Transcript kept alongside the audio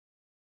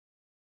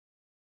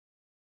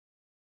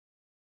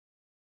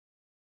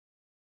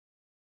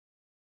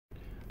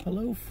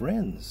Hello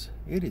friends,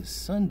 it is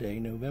Sunday,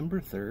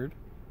 November 3rd,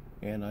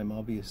 and I'm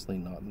obviously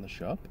not in the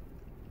shop,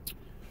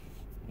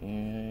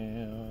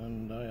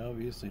 and I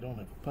obviously don't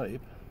have a pipe.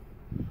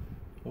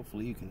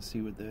 Hopefully you can see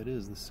what that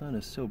is. The sun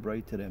is so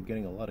bright today, I'm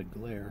getting a lot of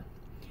glare.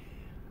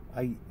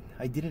 I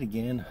did it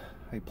again.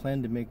 I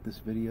planned to make this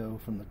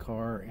video from the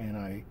car, and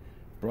I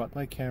brought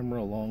my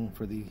camera along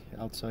for the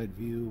outside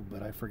view,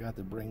 but I forgot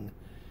to bring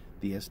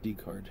the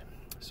SD card.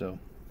 So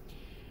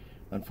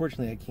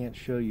unfortunately, I can't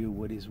show you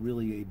what is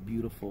really a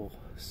beautiful,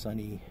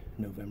 sunny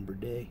November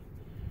day.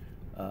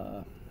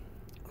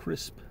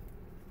 Crisp,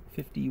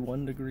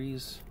 51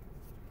 degrees.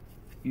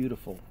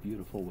 Beautiful,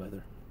 beautiful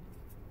weather.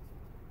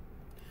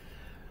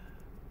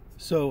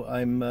 So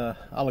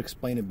I'll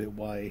explain a bit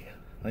why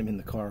I'm in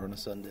the car on a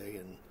Sunday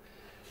and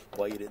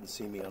why you didn't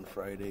see me on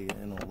Friday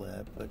and all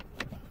that. But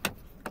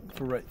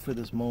for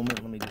this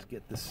moment, let me just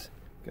get this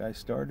guy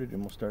started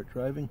and we'll start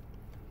driving.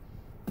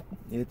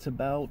 It's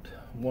about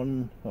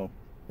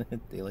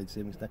daylight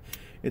savings time.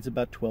 It's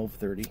about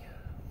 12:30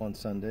 on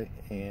Sunday,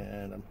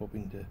 and I'm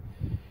hoping to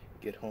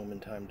get home in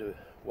time to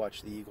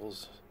watch the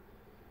Eagles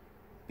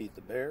beat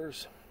the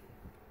Bears.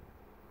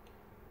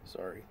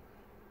 Sorry,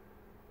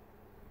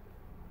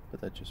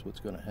 but that's just what's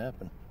going to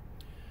happen.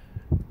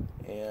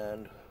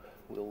 And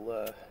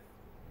we'll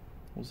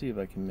see if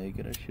I can make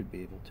it. I should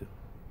be able to,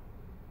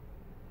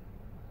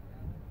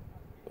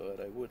 but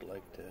I would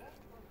like to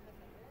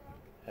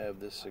have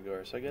this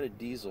cigar. So I got a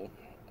Diesel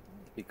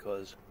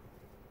because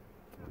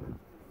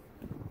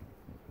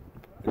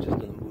I'm just in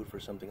the mood for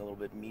something a little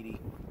bit meaty.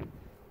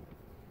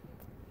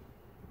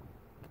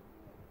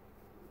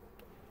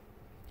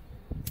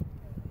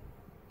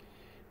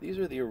 These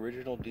are the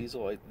original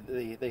Diesel.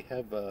 They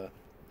have the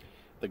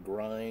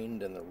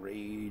Grind and the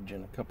Rage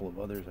and a couple of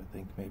others, I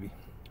think, maybe.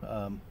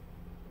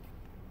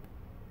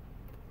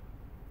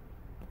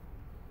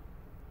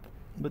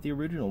 But the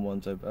original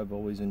ones I've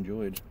always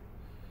enjoyed,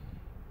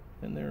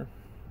 and they're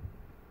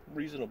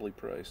reasonably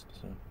priced.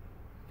 So.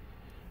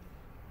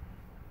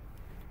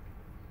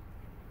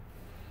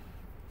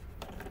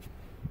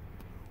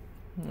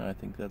 I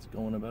think that's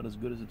going about as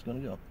good as it's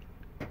going to go.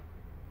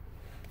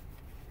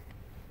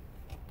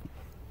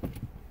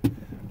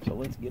 So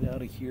let's get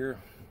out of here.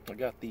 I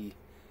got the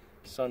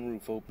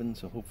sunroof open,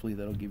 so hopefully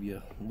that'll give you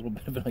a little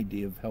bit of an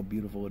idea of how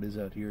beautiful it is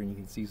out here, and you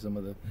can see some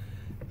of the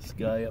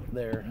sky up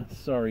there.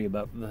 Sorry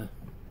about the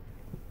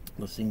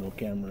single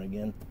camera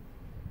again.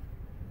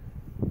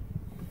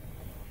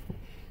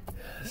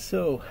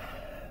 So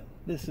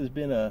this has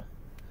been a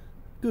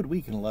good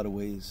week in a lot of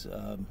ways.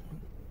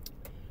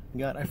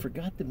 I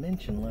forgot to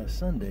mention last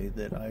Sunday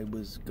that I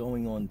was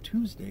going on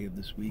Tuesday of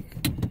this week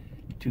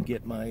to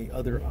get my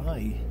other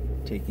eye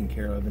taken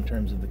care of in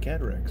terms of the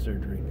cataract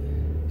surgery.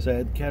 So I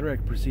had the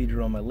cataract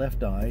procedure on my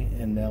left eye,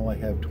 and now I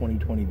have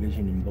 20/20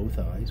 vision in both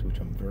eyes, which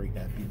I'm very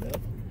happy about.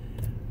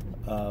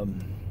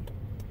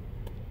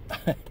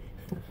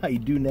 I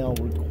do now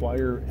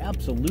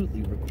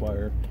absolutely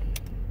require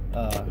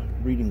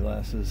reading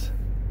glasses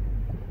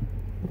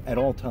at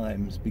all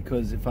times,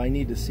 because if I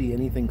need to see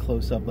anything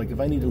close up, like if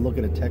I need to look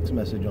at a text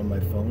message on my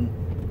phone,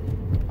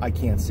 I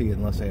can't see it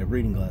unless I have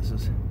reading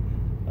glasses.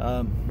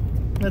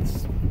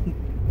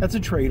 That's a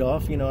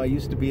trade-off. You know, I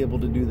used to be able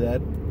to do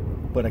that,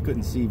 but I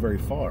couldn't see very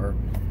far.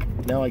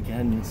 Now I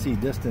can see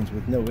distance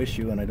with no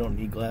issue, and I don't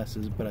need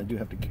glasses, but I do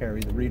have to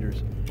carry the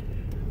readers.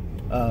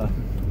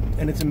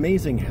 And it's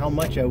amazing how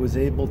much I was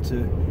able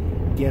to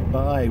get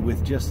by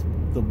with just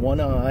the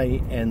one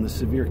eye and the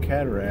severe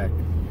cataract.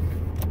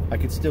 I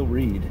could still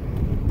read,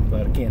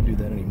 but I can't do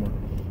that anymore.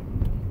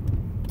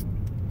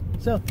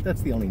 So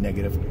that's the only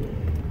negative.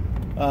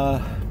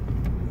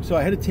 So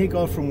I had to take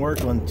off from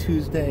work on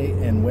Tuesday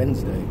and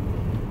Wednesday.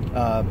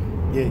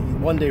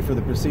 One day for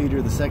the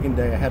procedure, the second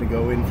day I had to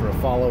go in for a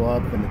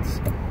follow-up, and it's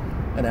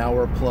an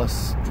hour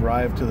plus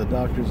drive to the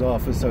doctor's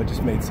office, so it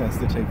just made sense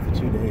to take the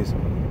 2 days.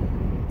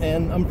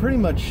 And I'm pretty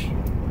much,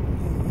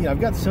 I've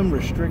got some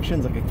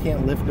restrictions, like I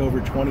can't lift over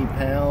 20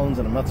 pounds,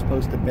 and I'm not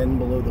supposed to bend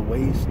below the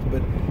waist,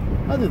 but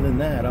other than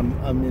that,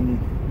 I'm in,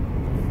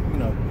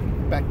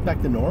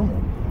 back to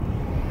normal.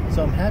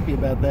 So I'm happy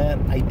about that.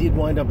 I did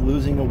wind up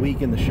losing a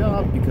week in the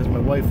shop because my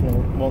wife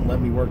won't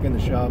let me work in the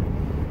shop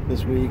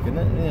this week,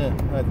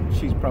 and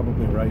she's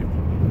probably right.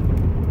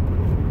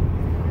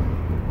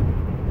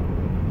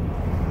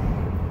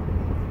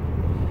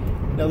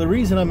 Now the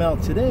reason I'm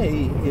out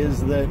today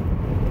is that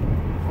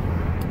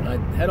I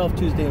head off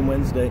Tuesday and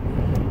Wednesday,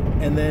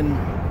 and then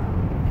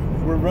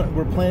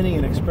we're planning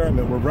an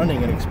experiment. We're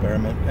running an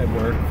experiment at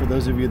work. For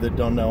those of you that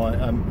don't know,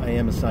 I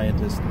am a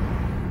scientist,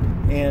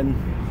 and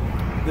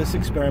this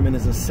experiment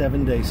is a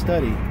 7-day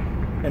study,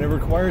 and it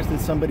requires that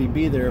somebody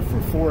be there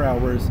for 4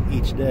 hours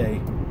each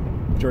day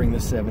during the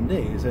 7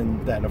 days,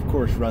 and that of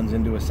course runs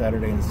into a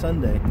Saturday and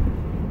Sunday.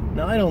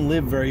 Now I don't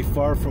live very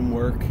far from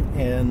work,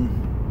 and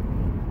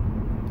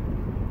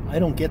I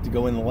don't get to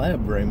go in the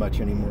lab very much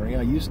anymore.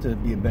 I used to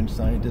be a bench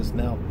scientist.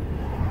 Now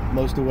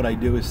most of what I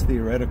do is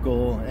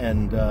theoretical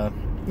and a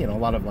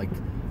lot of like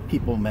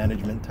people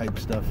management type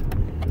stuff.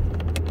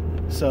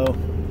 So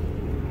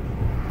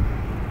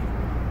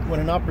when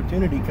an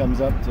opportunity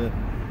comes up to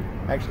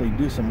actually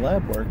do some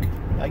lab work,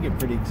 I get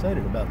pretty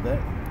excited about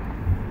that.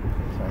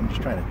 So I'm just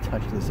trying to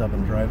touch this up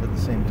and drive at the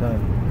same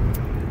time.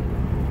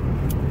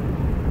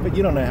 But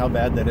you don't know how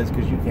bad that is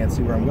because you can't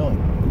see where I'm going.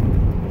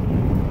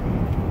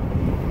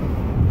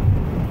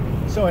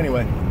 So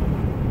anyway,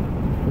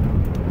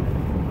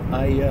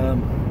 I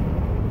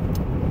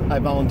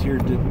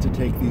volunteered to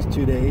take these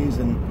 2 days,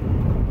 and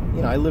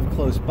you know, I live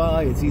close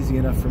by. It's easy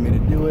enough for me to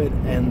do it,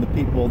 and the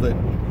people that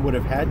would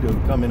have had to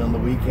have come in on the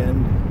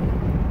weekend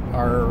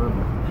are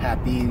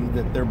happy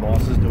that their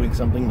boss is doing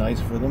something nice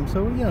for them.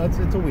 So you know, it's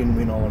a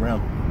win-win all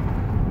around.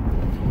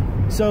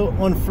 So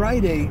on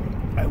Friday,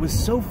 I was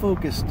so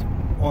focused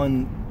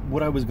on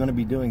what I was going to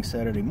be doing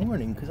Saturday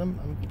morning because I'm,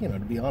 you know,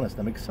 to be honest,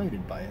 I'm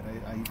excited by it.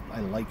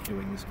 I like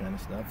doing this kind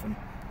of stuff, and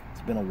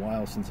it's been a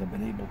while since I've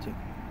been able to.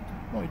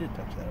 Oh, I did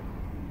touch that up.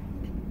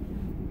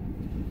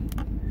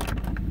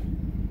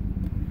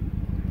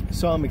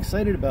 So I'm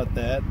excited about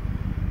that.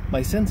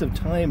 My sense of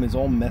time is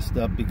all messed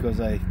up because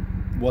I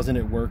wasn't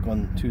at work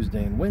on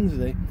Tuesday and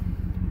Wednesday,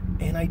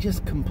 and I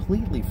just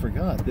completely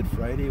forgot that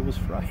Friday was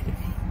Friday.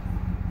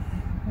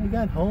 I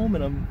got home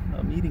and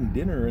I'm eating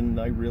dinner, and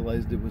I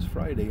realized it was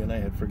Friday, and I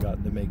had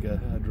forgotten to make a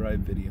drive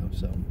video.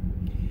 So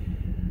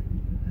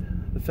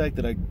the fact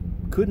that I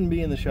couldn't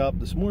be in the shop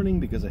this morning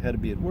because I had to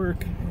be at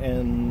work,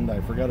 and I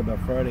forgot about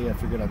Friday, I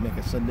figured I'd make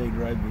a Sunday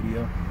drive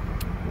video,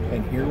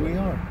 and here we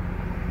are.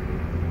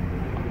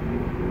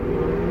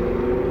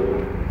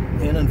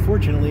 And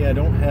unfortunately, I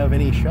don't have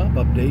any shop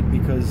update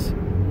because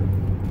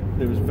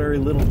there was very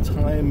little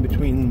time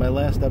between my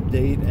last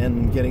update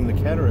and getting the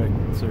cataract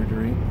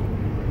surgery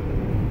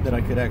that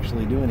I could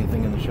actually do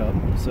anything in the shop.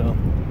 So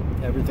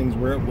everything's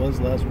where it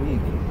was last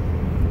week.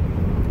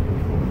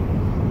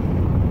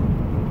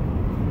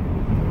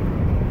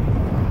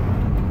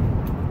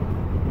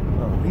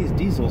 Oh, these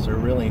diesels are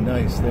really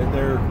nice.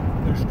 They're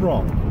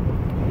strong.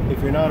 If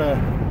you're not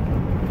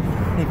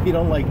if you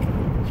don't like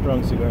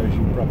strong cigars,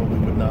 you probably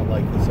would not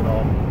like this at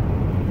all.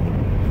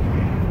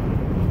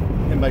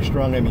 And by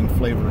strong, I mean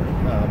flavor.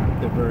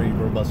 They're very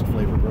robust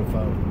flavor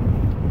profile.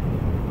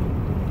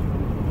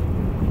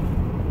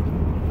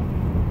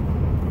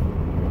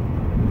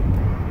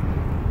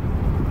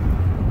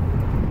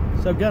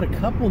 So I've got a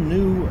couple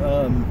new,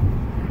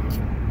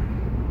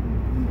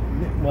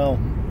 well,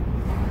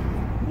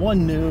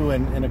 one new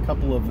and a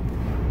couple of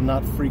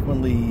not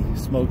frequently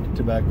smoked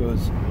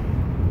tobaccos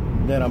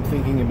that I'm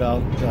thinking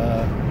about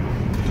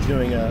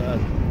doing a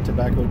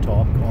tobacco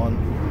talk on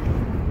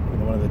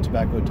one of the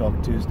Tobacco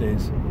Talk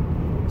Tuesdays.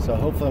 So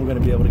hopefully I'm going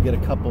to be able to get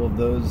a couple of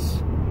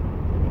those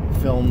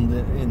filmed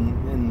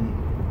in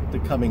the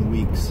coming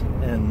weeks,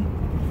 and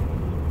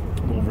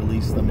we'll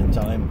release them in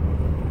time.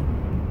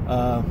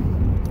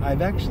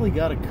 I've actually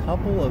got a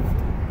couple of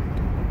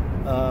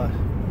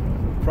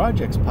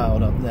projects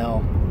piled up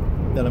now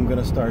that I'm going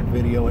to start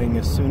videoing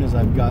as soon as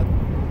I've got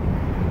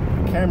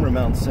camera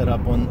mounts set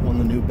up on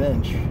the new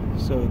bench.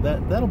 So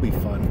that'll be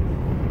fun.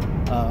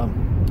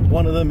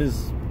 One of them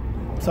is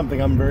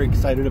something I'm very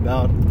excited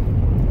about.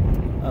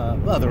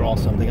 Well, they're all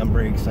something I'm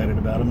very excited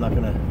about. I'm not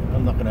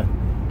gonna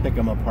pick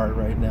them apart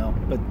right now.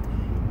 But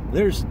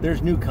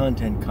there's new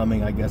content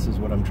coming, I guess is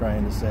what I'm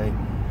trying to say.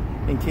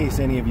 In case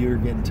any of you are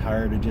getting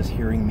tired of just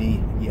hearing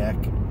me yak.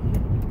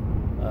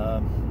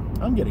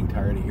 I'm getting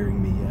tired of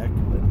hearing me yak,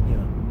 but you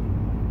know.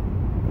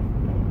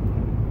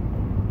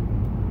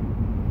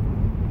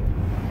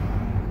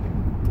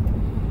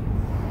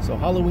 So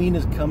Halloween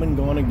is come and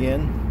gone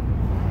again.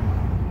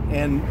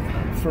 And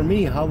for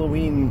me,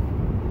 Halloween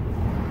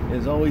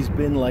has always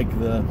been like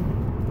the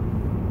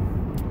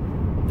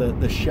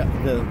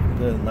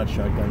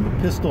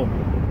pistol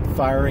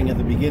firing at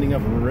the beginning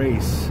of a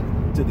race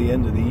to the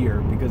end of the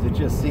year, because it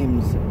just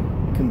seems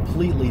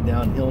completely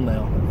downhill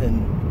now.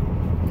 And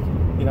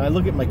you know, I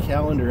look at my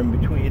calendar in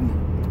between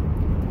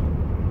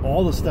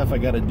all the stuff I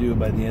got to do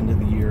by the end of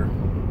the year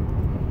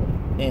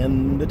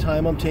and the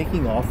time I'm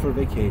taking off for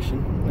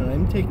vacation. And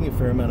I'm taking a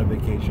fair amount of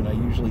vacation. I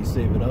usually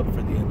save it up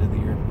for the end of the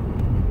year.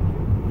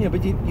 Yeah,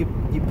 but you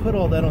put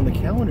all that on the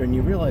calendar and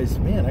you realize,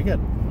 man, I got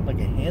like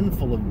a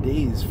handful of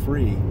days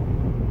free,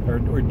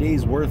 or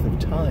days worth of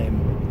time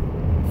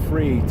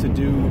free to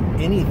do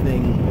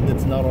anything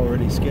that's not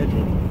already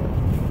scheduled.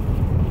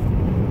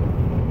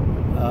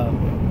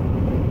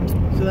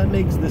 So that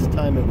makes this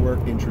time at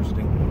work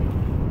interesting.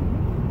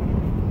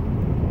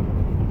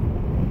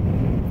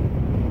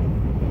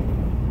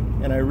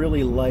 And I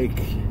really like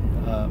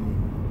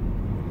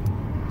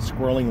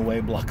squirreling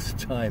away blocks of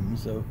time.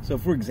 So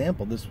for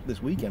example,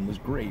 this weekend was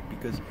great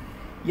because,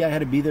 yeah, I had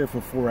to be there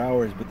for 4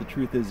 hours, but the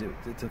truth is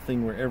it's a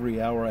thing where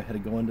every hour I had to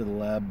go into the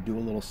lab, do a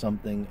little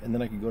something, and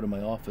then I could go to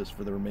my office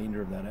for the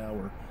remainder of that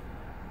hour.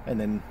 And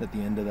then at the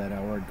end of that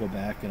hour, I'd go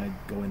back and I'd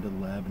go into the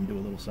lab and do a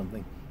little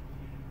something.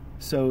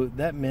 So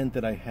that meant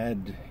that I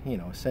had, you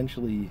know,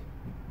 essentially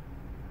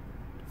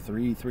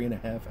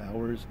 3.5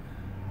 hours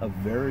of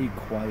very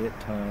quiet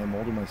time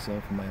all to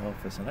myself in my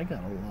office, and I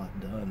got a lot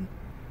done.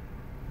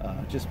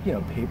 Just, you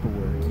know,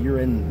 paperwork,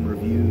 year-end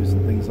reviews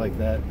and things like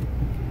that.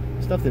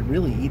 Stuff that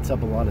really eats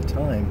up a lot of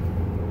time.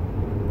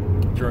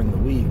 during the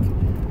week,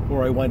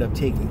 or I wind up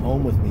taking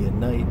home with me at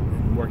night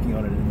and working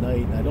on it at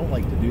night. And I don't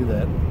like to do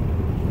that.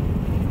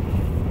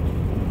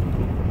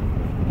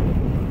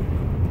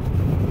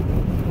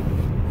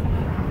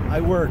 I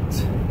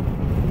worked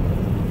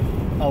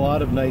a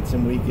lot of nights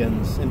and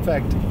weekends. In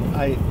fact,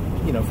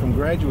 from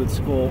graduate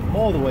school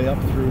all the way up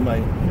through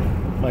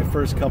my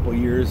first couple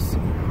years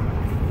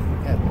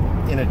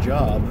in a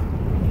job,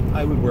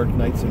 I would work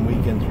nights and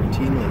weekends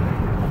routinely.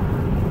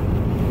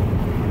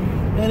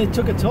 And it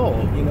took a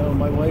toll.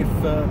 My wife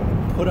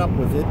put up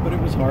with it, but it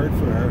was hard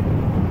for her.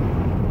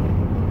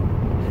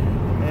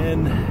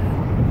 And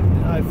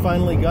I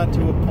finally got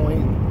to a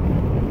point,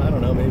 I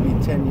don't know, maybe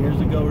 10 years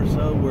ago or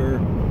so,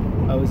 where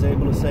I was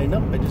able to say,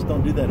 nope, I just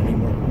don't do that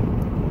anymore.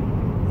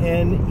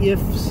 And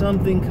if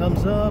something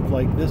comes up,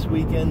 like this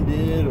weekend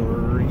did,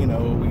 or,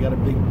 we got a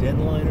big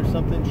deadline or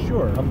something,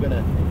 sure, I'm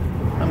gonna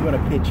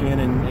pitch in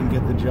and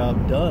get the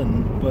job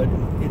done. But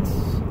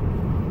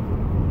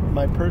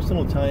my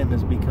personal time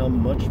has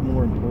become much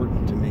more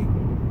important to me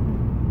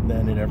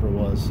than it ever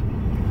was.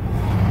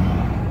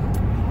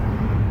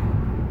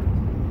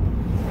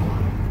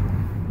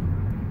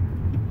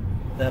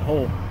 That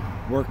whole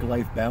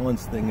work-life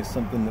balance thing is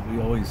something that we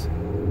always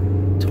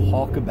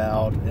talk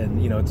about, and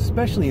it's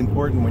especially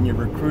important when you're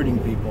recruiting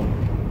people.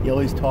 You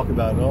always talk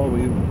about,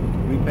 we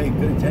pay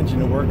good attention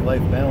to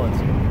work-life balance.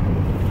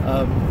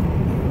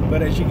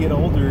 But as you get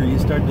older, you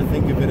start to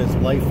think of it as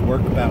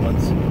life-work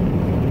balance.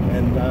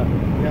 And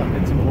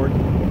yeah, it's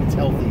important. It's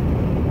healthy.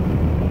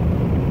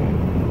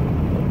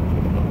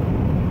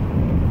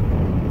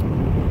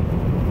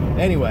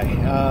 Anyway,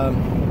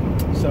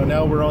 so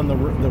now we're on the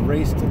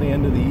race to the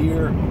end of the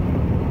year.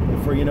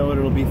 Before you know it,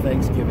 it'll be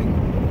Thanksgiving.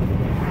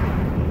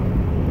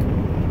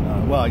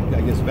 Well, I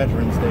guess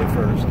Veterans Day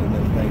first, and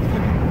then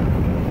Thanksgiving.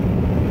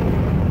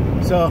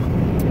 So,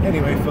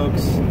 anyway,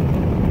 folks,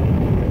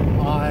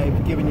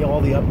 I've given you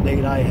all the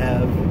update I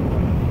have.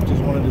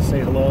 Just wanted to say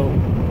hello.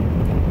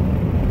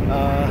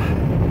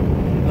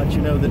 Let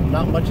you know that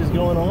not much is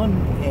going on,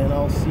 and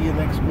I'll see you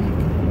next week.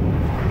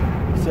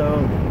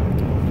 So,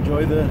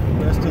 enjoy the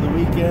rest of the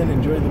weekend,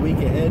 enjoy the week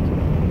ahead,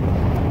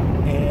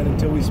 and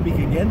until we speak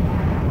again,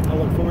 I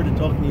look forward to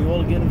talking to you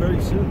all again very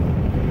soon.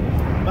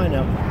 Bye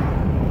now.